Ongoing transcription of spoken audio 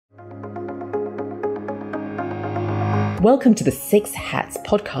Welcome to the Six Hats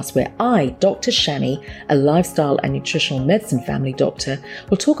podcast, where I, Dr. Shami, a lifestyle and nutritional medicine family doctor,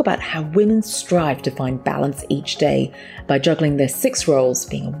 will talk about how women strive to find balance each day by juggling their six roles,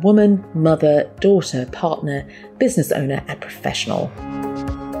 being a woman, mother, daughter, partner, business owner, and professional.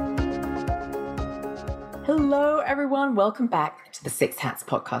 Hello, everyone. Welcome back to the Six Hats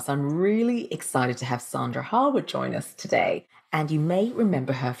podcast. I'm really excited to have Sandra Harwood join us today. And you may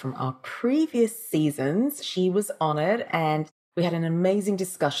remember her from our previous seasons. She was honored and we had an amazing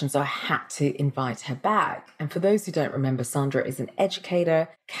discussion, so I had to invite her back. And for those who don't remember, Sandra is an educator,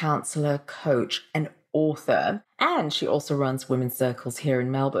 counselor, coach, and author. And she also runs women's circles here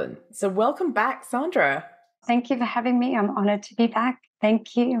in Melbourne. So welcome back, Sandra. Thank you for having me. I'm honored to be back.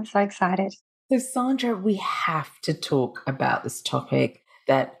 Thank you. I'm so excited. So Sandra, we have to talk about this topic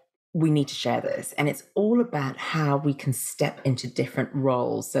that we need to share this. And it's all about how we can step into different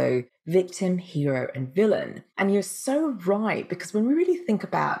roles. So victim, hero, and villain. And you're so right, because when we really think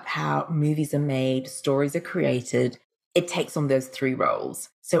about how movies are made, stories are created, it takes on those three roles.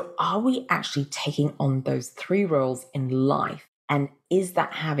 So are we actually taking on those three roles in life? And is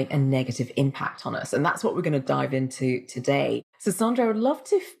that having a negative impact on us? And that's what we're going to dive into today. So Sandra, I would love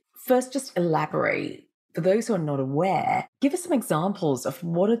to first just elaborate. For those who are not aware, give us some examples of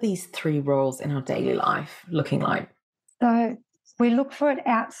what are these three roles in our daily life looking like? So we look for it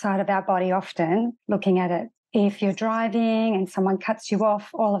outside of our body often, looking at it. If you're driving and someone cuts you off,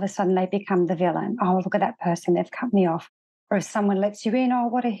 all of a sudden they become the villain. Oh, look at that person, they've cut me off. Or if someone lets you in, oh,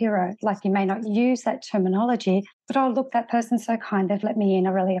 what a hero. Like you may not use that terminology, but oh, look, that person's so kind, they've let me in.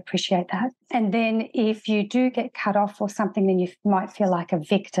 I really appreciate that. And then if you do get cut off or something, then you might feel like a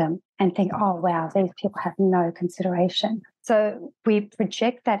victim and think, oh, wow, these people have no consideration. So we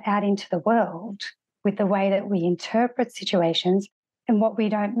project that out into the world with the way that we interpret situations. And what we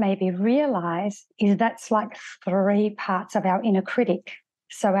don't maybe realize is that's like three parts of our inner critic.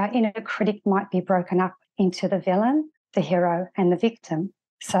 So our inner critic might be broken up into the villain, the hero, and the victim.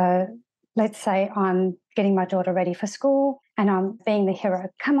 So let's say I'm getting my daughter ready for school and I'm being the hero.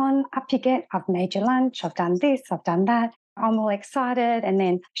 Come on, up you get. I've made your lunch. I've done this. I've done that. I'm all excited. And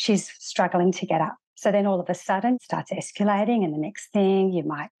then she's struggling to get up. So then all of a sudden it starts escalating. And the next thing you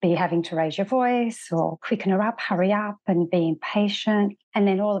might be having to raise your voice or quicken her up, hurry up and be impatient. And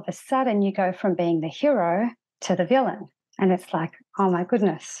then all of a sudden you go from being the hero to the villain. And it's like, oh my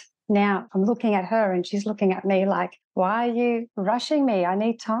goodness. Now I'm looking at her and she's looking at me like, why are you rushing me? I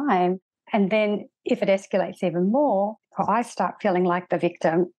need time. And then if it escalates even more, I start feeling like the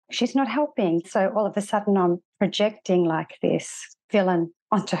victim. She's not helping. So all of a sudden I'm projecting like this villain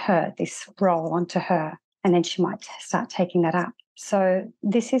onto her, this role onto her. And then she might start taking that up. So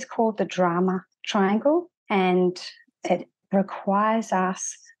this is called the drama triangle. And it requires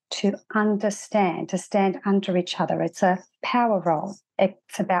us to understand, to stand under each other. It's a power role.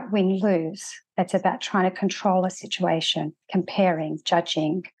 It's about win-lose. It's about trying to control a situation, comparing,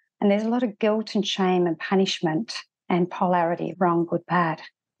 judging. And there's a lot of guilt and shame and punishment and polarity, wrong, good, bad,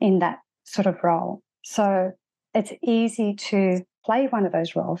 in that sort of role. So it's easy to play one of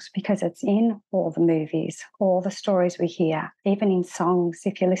those roles because it's in all the movies, all the stories we hear, even in songs.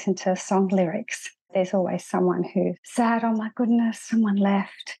 If you listen to song lyrics, there's always someone who's sad, oh my goodness, someone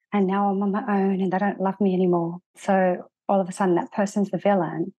left and now I'm on my own and they don't love me anymore. So all of a sudden that person's the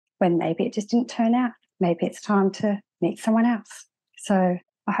villain when maybe it just didn't turn out. Maybe it's time to meet someone else. So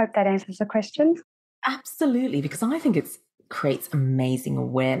I hope that answers the question. Absolutely, because I think it creates amazing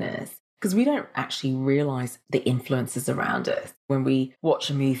awareness because we don't actually realize the influences around us. When we watch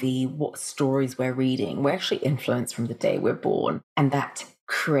a movie, what stories we're reading, we're actually influenced from the day we're born, and that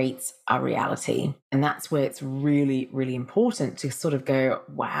creates our reality. And that's where it's really, really important to sort of go,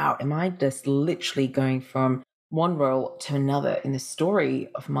 wow, am I just literally going from one role to another in the story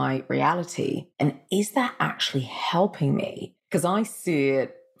of my reality? And is that actually helping me? Because I see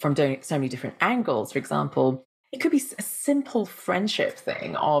it from so many different angles. For example, it could be a simple friendship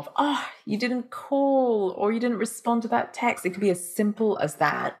thing of, oh, you didn't call or you didn't respond to that text. It could be as simple as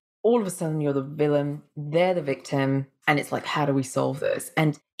that. All of a sudden, you're the villain, they're the victim. And it's like, how do we solve this?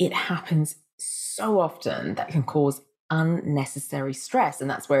 And it happens so often that can cause unnecessary stress. And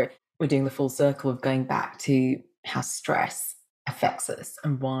that's where we're doing the full circle of going back to how stress affects us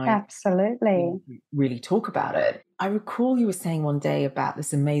and why absolutely we really talk about it. I recall you were saying one day about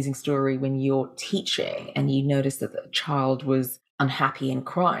this amazing story when you're teaching and you noticed that the child was unhappy and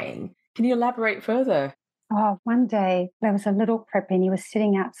crying. Can you elaborate further? Oh, one day there was a little preppy and he was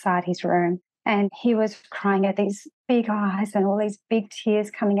sitting outside his room and he was crying at these big eyes and all these big tears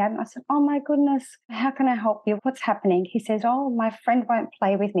coming out. And I said, oh my goodness, how can I help you? What's happening? He says, oh, my friend won't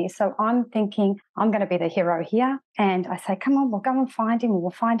play with me. So I'm thinking I'm going to be the hero here. And I say, come on, we'll go and find him and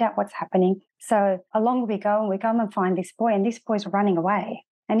we'll find out what's happening. So along we go and find this boy, and this boy's running away.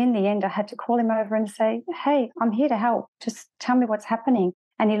 And in the end, I had to call him over and say, hey, I'm here to help. Just tell me what's happening.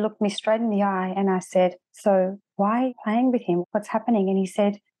 And he looked me straight in the eye and I said, so why are you playing with him? What's happening? And he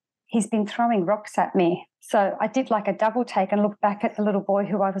said, he's been throwing rocks at me. So I did like a double take and looked back at the little boy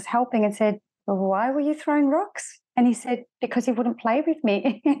who I was helping and said, well, why were you throwing rocks? And he said, because he wouldn't play with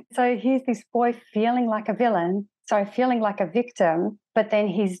me. So here's this boy feeling like a villain, feeling like a victim, but then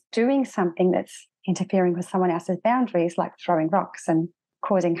he's doing something that's interfering with someone else's boundaries, like throwing rocks and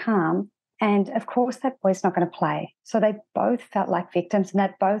causing harm. And of course, that boy's not going to play. So they both felt like victims and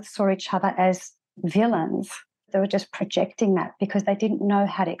they both saw each other as villains. They were just projecting that because they didn't know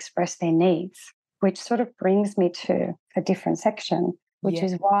how to express their needs, which sort of brings me to a different section, which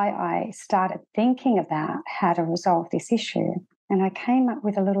is why I started thinking about how to resolve this issue. And I came up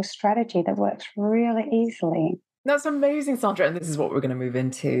with a little strategy that works really easily. That's amazing, Sandra. And this is what we're going to move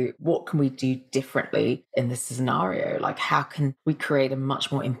into. What can we do differently in this scenario? Like, how can we create a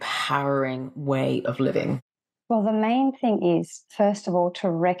much more empowering way of living? Well, the main thing is, first of all, to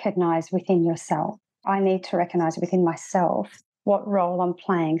recognize within yourself. I need to recognize within myself what role I'm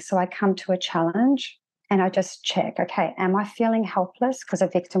playing. So I come to a challenge and I just check, okay, am I feeling helpless? Because a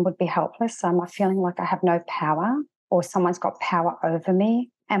victim would be helpless. So am I feeling like I have no power or someone's got power over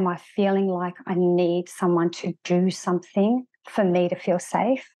me? Am I feeling like I need someone to do something for me to feel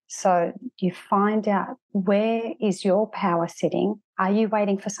safe? So you find out, where is your power sitting? Are you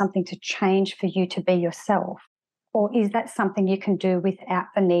waiting for something to change for you to be yourself? Or is that something you can do without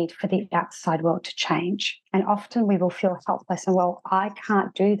the need for the outside world to change? And often we will feel helpless and, well, I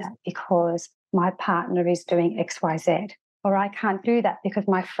can't do that because my partner is doing X, Y, Z. Or I can't do that because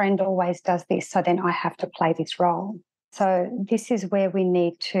my friend always does this, so then I have to play this role. So this is where we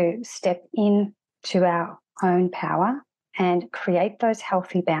need to step into our own power and create those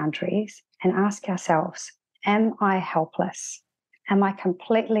healthy boundaries and ask ourselves, am I helpless? Am I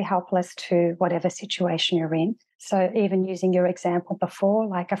completely helpless to whatever situation you're in? So even using your example before,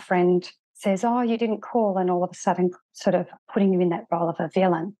 like a friend says, oh, you didn't call, and all of a sudden sort of putting you in that role of a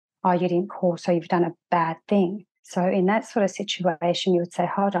villain. Oh, you didn't call, so you've done a bad thing. So in that sort of situation, you would say,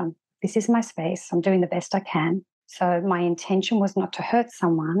 hold on, this is my space. I'm doing the best I can. So my intention was not to hurt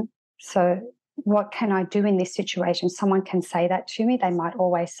someone. So what can I do in this situation? Someone can say that to me. They might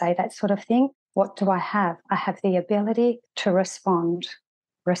always say that sort of thing. What do I have? I have the ability to respond.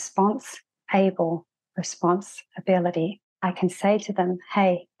 Response able, response ability. I can say to them,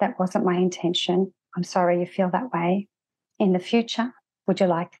 hey, that wasn't my intention. I'm sorry you feel that way. In the future, would you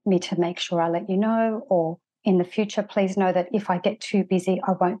like me to make sure I let you know? Or in the future, please know that if I get too busy,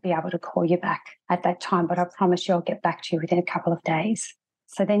 I won't be able to call you back at that time, but I promise you I'll get back to you within a couple of days.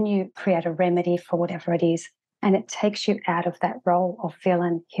 So then you create a remedy for whatever it is, and it takes you out of that role of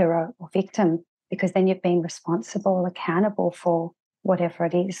villain, hero, or victim, because then you've been responsible, accountable for whatever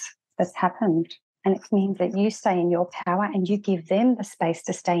it is that's happened. And it means that you stay in your power and you give them the space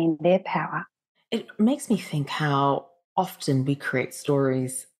to stay in their power. It makes me think how often we create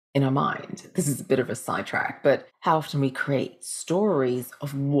stories in our mind. This is a bit of a sidetrack, but how often we create stories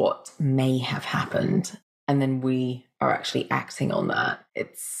of what may have happened, and then we are actually acting on that.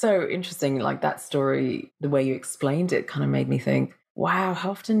 It's so interesting. Like that story, the way you explained it kind of made me think, wow,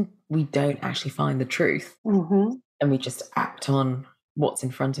 how often we don't actually find the truth and we just act on what's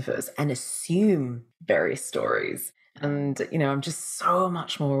in front of us and assume various stories. And, I'm just so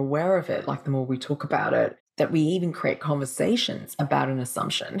much more aware of it. Like the more we talk about it, that we even create conversations about an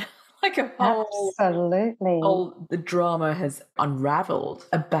assumption. Like a whole the drama has unraveled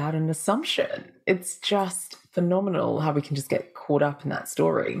about an assumption. It's just phenomenal how we can just get caught up in that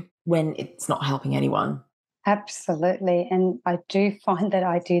story when it's not helping anyone. Absolutely. And I do find that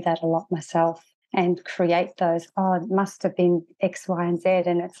I do that a lot myself and create those, oh, it must have been X, Y, and Z.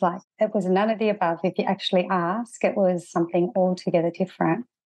 And it's like, it was none of the above. If you actually ask, it was something altogether different.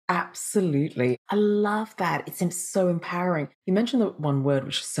 Absolutely. I love that. It seems so empowering. You mentioned the one word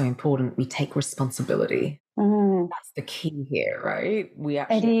which is so important. We take responsibility. That's the key here, right? We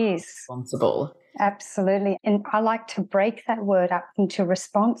actually are responsible. Absolutely. And I like to break that word up into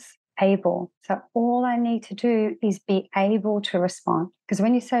response able. So all I need to do is be able to respond. Because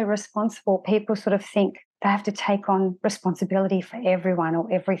when you say responsible, people sort of think they have to take on responsibility for everyone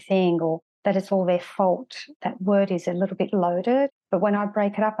or everything, or that it's all their fault. That word is a little bit loaded. But when I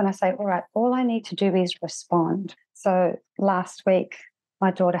break it up and I say, all right, all I need to do is respond. So last week,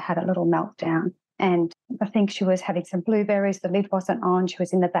 my daughter had a little meltdown And I think she was having some blueberries. The lid wasn't on. She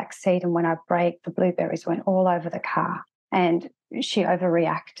was in the back seat. And when I braked, the blueberries went all over the car. And she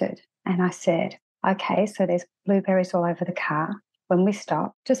overreacted. And I said, okay, so there's blueberries all over the car. When we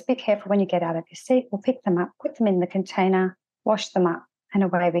stop, just be careful when you get out of your seat. We'll pick them up, put them in the container, wash them up, and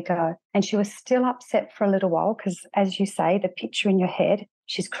away we go. And she was still upset for a little while because, as you say, the picture in your head,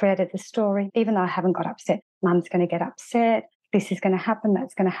 she's created the story. Even though I haven't got upset, Mum's going to get upset. This is going to happen.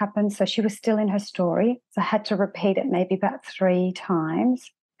 That's going to happen. So she was still in her story. So I had to repeat it maybe about 3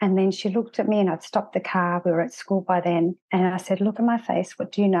 times. And then she looked at me and I'd stopped the car. We were at school by then. And I said, look at my face.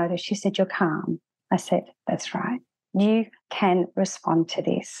 What do you notice? She said, you're calm. I said, that's right. You can respond to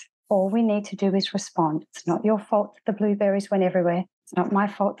this. All we need to do is respond. It's not your fault that the blueberries went everywhere. It's not my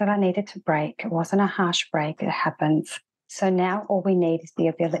fault that I needed to brake. It wasn't a harsh brake. It happens. So now all we need is the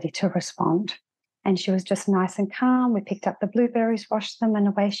ability to respond. And she was just nice and calm. We picked up the blueberries, washed them, and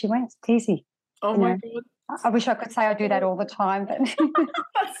away she went. Easy. Oh my God. I wish I could say I do that all the time, but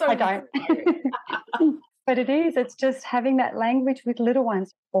That's so I don't. But it is. It's just having that language with little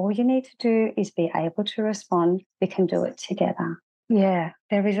ones. All you need to do is be able to respond. We can do it together. Yeah,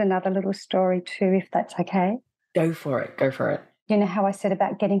 there is another little story too, if that's okay. Go for it. Go for it. You know how I said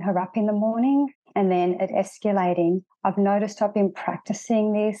about getting her up in the morning and then it escalating? I've noticed I've been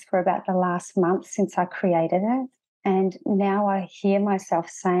practicing this for about the last month since I created it. And now I hear myself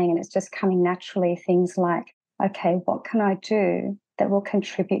saying, and it's just coming naturally, things like, okay, what can I do that will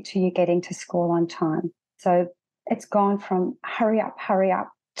contribute to you getting to school on time? So it's gone from hurry up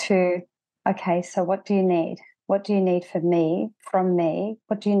to, okay, so what do you need? What do you need from me?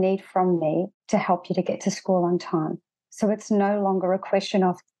 What do you need from me to help you to get to school on time? So it's no longer a question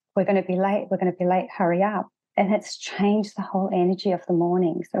of, we're going to be late, hurry up. And it's changed the whole energy of the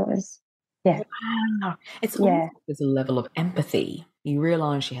morning. So it was, yeah. Wow. It's almost like there's a level of empathy. You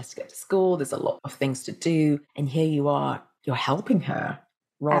realise she has to get to school. There's a lot of things to do. And here you are, you're helping her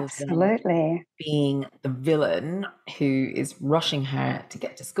rather than being the villain who is rushing her to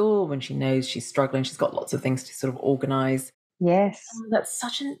get to school when she knows she's struggling. She's got lots of things to sort of organise. Yes. Oh, that's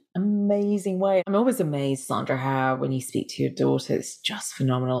such an amazing way. I'm always amazed, Sandra, how when you speak to your daughter, it's just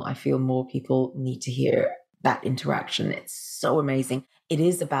phenomenal. I feel more people need to hear that interaction. It's so amazing. It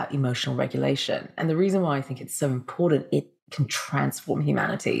is about emotional regulation. And the reason why I think it's so important, it can transform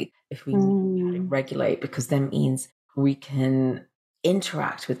humanity if we know how to regulate, because that means we can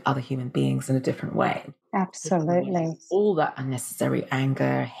interact with other human beings in a different way. Absolutely. All that unnecessary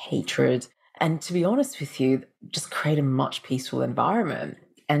anger, hatred, and to be honest with you, just create a much peaceful environment.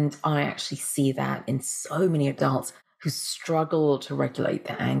 And I actually see that in so many adults who struggle to regulate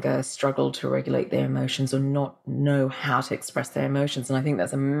their anger, struggle to regulate their emotions, or not know how to express their emotions. And I think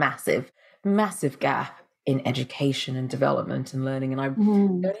that's a massive, massive gap in education and development and learning. And I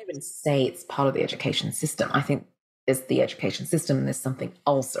don't even say it's part of the education system. I think there's the education system and there's something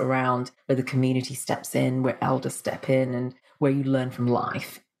else around where the community steps in, where elders step in, and where you learn from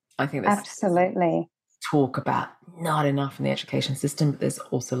life. I think there's absolutely talk about not enough in the education system, but there's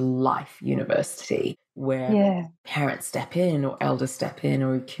also life university where parents step in or elders step in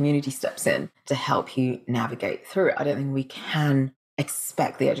or community steps in to help you navigate through it. I don't think we can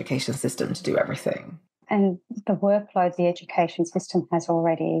expect the education system to do everything. And the workload the education system has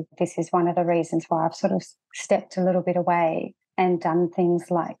already, this is one of the reasons why I've sort of stepped a little bit away and done things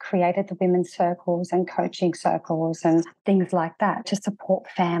like created the women's circles and coaching circles and things like that to support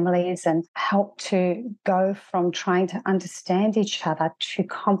families and help to go from trying to understand each other to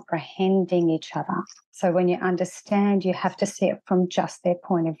comprehending each other. So when you understand, you have to see it from just their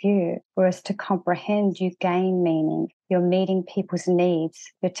point of view, whereas to comprehend, you gain meaning. You're meeting people's needs,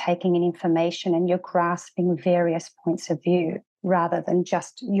 you're taking in information and you're grasping various points of view rather than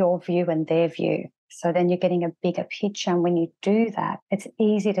just your view and their view. So then you're getting a bigger picture. And when you do that, it's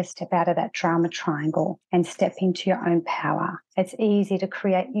easy to step out of that drama triangle and step into your own power. It's easy to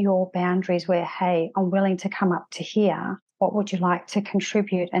create your boundaries where, hey, I'm willing to come up to here. What would you like to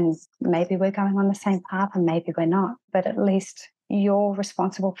contribute? And maybe we're going on the same path and maybe we're not, but at least you're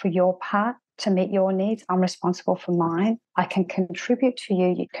responsible for your part to meet your needs. I'm responsible for mine. I can contribute to you,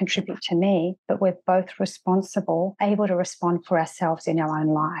 you contribute to me, but we're both responsible, able to respond for ourselves in our own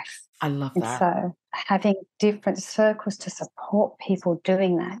life. I love that. And so having different circles to support people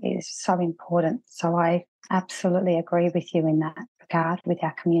doing that is so important. So I absolutely agree with you in that regard with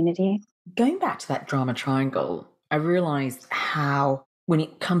our community. Going back to that drama triangle, I realised how when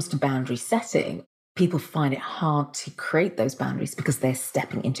it comes to boundary setting, people find it hard to create those boundaries because they're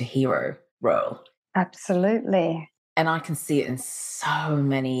stepping into hero role. Absolutely. And I can see it in so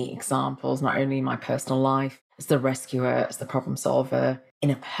many examples, not only in my personal life, as the rescuer, as the problem solver, in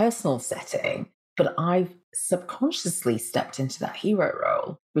a personal setting, But I've subconsciously stepped into that hero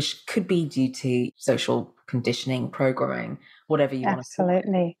role, which could be due to social conditioning, programming, whatever you want to call it.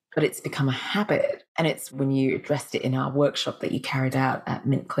 Absolutely. But it's become a habit. And it's when you addressed it in our workshop that you carried out at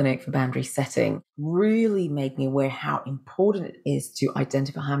Mint Clinic for boundary setting, really made me aware how important it is to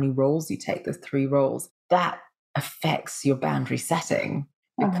identify how many roles you take, the 3 roles. That affects your boundary setting.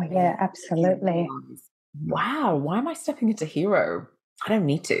 Oh, yeah, You absolutely. realize, wow, why am I stepping into hero? I don't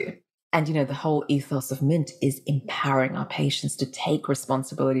need to. And, the whole ethos of Mint is empowering our patients to take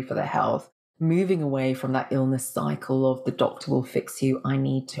responsibility for their health, moving away from that illness cycle of the doctor will fix you. I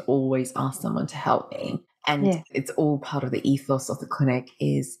need to always ask someone to help me. And Yes. it's all part of the ethos of the clinic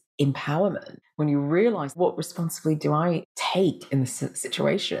is empowerment. When you realize, what responsibility do I take in this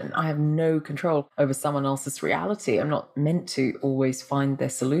situation? I have no control over someone else's reality. I'm not meant to always find their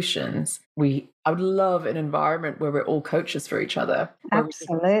solutions. I would love an environment where we're all coaches for each other, where we're just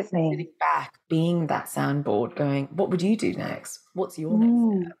Absolutely. sitting back, being that soundboard going, what would you do next? What's your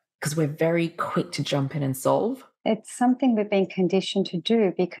next step? Mm. Because we're very quick to jump in and solve. It's something we've been conditioned to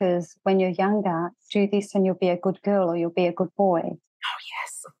do because when you're younger, do this and you'll be a good girl or you'll be a good boy.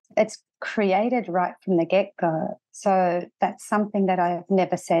 Yes. It's created right from the get-go. So that's something that I've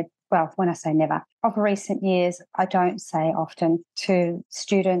never said. Well, when I say never, of recent years, I don't say often to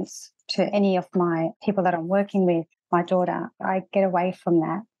students, to any of my people that I'm working with, my daughter. I get away from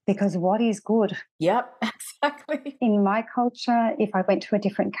that because what is good? Yep, exactly. In my culture, if I went to a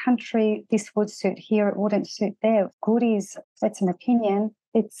different country, this would suit here, it wouldn't suit there. Good is, it's an opinion,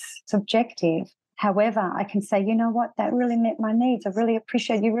 it's subjective. However, I can say, you know what, that really met my needs. I really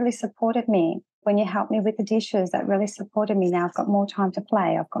appreciate you really supported me. When you helped me with the dishes, that really supported me. Now I've got more time to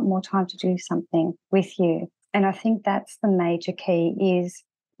play. I've got more time to do something with you. And I think that's the major key is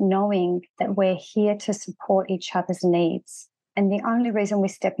knowing that we're here to support each other's needs. And the only reason we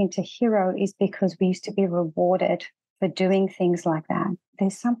step into hero is because we used to be rewarded for doing things like that.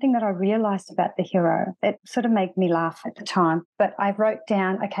 There's something that I realized about the hero that sort of made me laugh at the time. But I wrote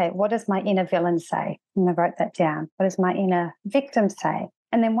down, okay, what does my inner villain say? And I wrote that down. What does my inner victim say?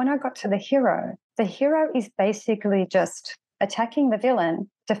 And then when I got to the hero is basically just attacking the villain,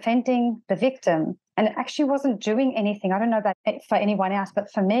 defending the victim. And it actually wasn't doing anything. I don't know about it for anyone else,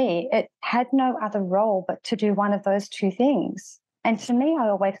 but for me, it had no other role but to do one of those 2 things. And to me, I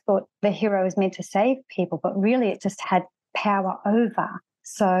always thought the hero is meant to save people, but really it just had power over.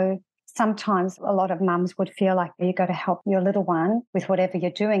 So sometimes a lot of mums would feel like you got to help your little one with whatever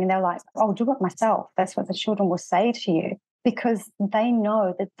you're doing. And they're like, I'll do it myself. That's what the children will say to you because they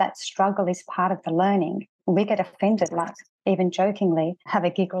know that that struggle is part of the learning. We get offended, like even jokingly, have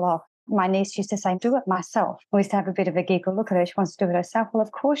a giggle off. My niece used to say, do it myself. We used to have a bit of a giggle. Look at her. She wants to do it herself. Well,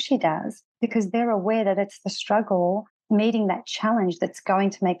 of course she does, because they're aware that it's the struggle meeting that challenge that's going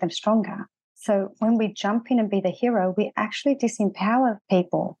to make them stronger. So when we jump in and be the hero, we actually disempower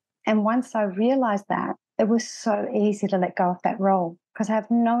people. And once I realized that, it was so easy to let go of that role because I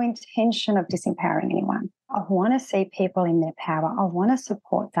have no intention of disempowering anyone. I want to see people in their power. I want to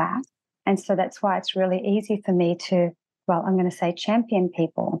support that. And so that's why it's really easy for me to, well, I'm going to say champion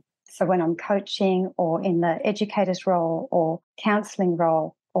people. So when I'm coaching or in the educator's role or counselling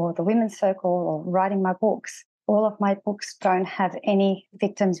role or the women's circle or writing my books, all of my books don't have any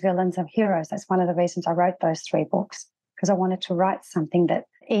victims, villains, or heroes. That's one of the reasons I wrote those 3 books, because I wanted to write something that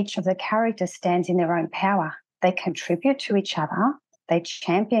each of the characters stands in their own power. They contribute to each other, they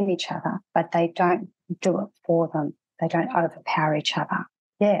champion each other, but they don't do it for them. They don't overpower each other.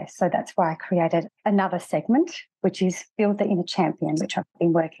 Yeah, so that's why I created another segment, which is Build the Inner Champion, which I've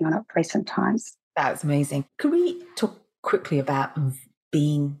been working on at recent times. That's amazing. Could we talk quickly about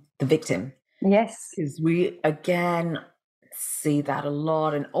being the victim? Yes. Because we, again, see that a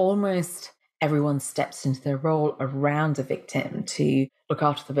lot, and almost everyone steps into their role around a victim to look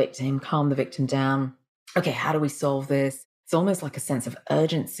after the victim, calm the victim down. Okay, how do we solve this? It's almost like a sense of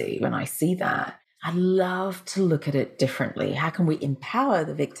urgency when I see that. I love to look at it differently. How can we empower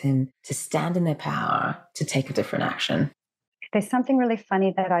the victim to stand in their power, to take a different action? There's something really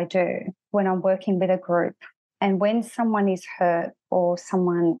funny that I do when I'm working with a group. And when someone is hurt or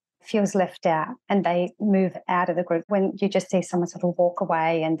someone feels left out and they move out of the group, when you just see someone sort of walk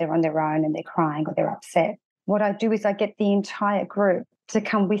away and they're on their own and they're crying or they're upset, what I do is I get the entire group to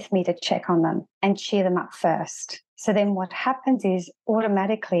come with me to check on them and cheer them up first. So then what happens is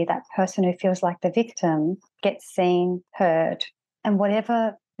automatically that person who feels like the victim gets seen, heard, and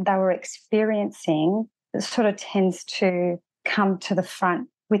whatever they were experiencing sort of tends to come to the front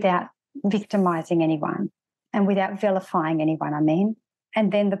without victimizing anyone and without vilifying anyone, I mean.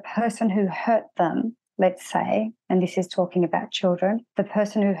 And then the person who hurt them let's say, and this is talking about children, the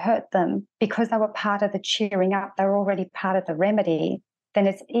person who hurt them, because they were part of the cheering up, they were already part of the remedy, then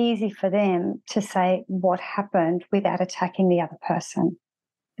it's easy for them to say what happened without attacking the other person.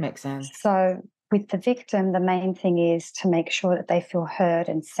 Makes sense. So with the victim, the main thing is to make sure that they feel heard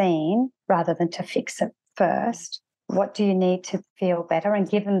and seen rather than to fix it first. What do you need to feel better? And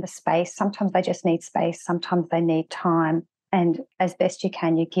give them the space. Sometimes they just need space. Sometimes they need time. And as best you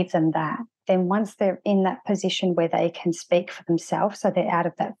can, you give them that. Then once they're in that position where they can speak for themselves, so they're out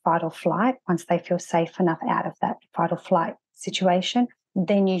of that fight or flight, once they feel safe enough out of that fight or flight situation,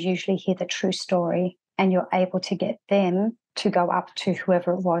 then you usually hear the true story and you're able to get them to go up to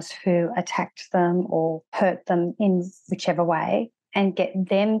whoever it was who attacked them or hurt them in whichever way and get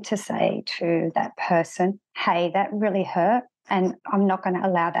them to say to that person, hey, that really hurt and I'm not going to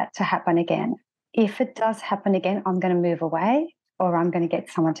allow that to happen again. If it does happen again, I'm going to move away or I'm going to get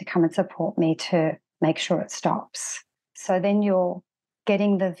someone to come and support me to make sure it stops. So then you're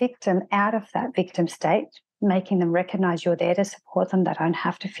getting the victim out of that victim state, making them recognize you're there to support them. They don't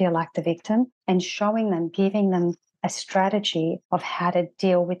have to feel like the victim, and showing them, giving them a strategy of how to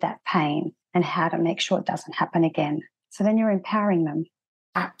deal with that pain and how to make sure it doesn't happen again. So then you're empowering them.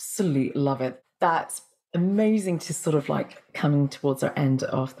 Absolutely love it. That's amazing to sort of like coming towards our end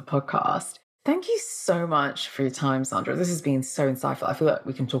of the podcast. Thank you so much for your time, Sandra. This has been so insightful. I feel like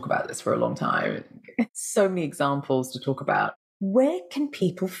we can talk about this for a long time. So many examples to talk about. Where can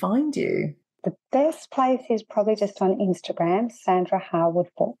people find you? The best place is probably just on Instagram, Sandra Harwood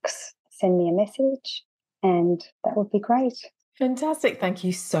Books. Send me a message and that would be great. Fantastic. Thank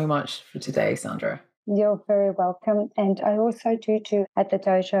you so much for today, Sandra. You're very welcome. And I also do at the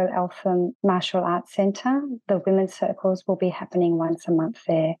Dojo Alpha Martial Arts Centre, the women's circles will be happening once a month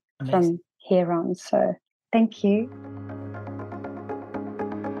there. Amazing. From here on. So thank you.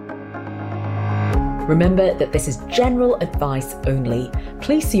 Remember that this is general advice only.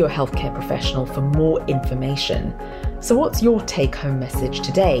 Please see your healthcare professional for more information. So what's your take-home message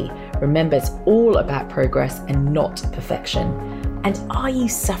today? Remember, it's all about progress and not perfection. And are you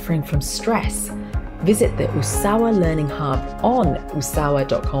suffering from stress? Visit the Usawa Learning Hub on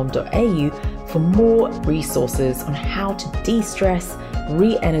usawa.com.au for more resources on how to de-stress,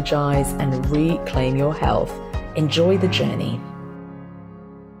 re-energize, and reclaim your health. Enjoy the journey.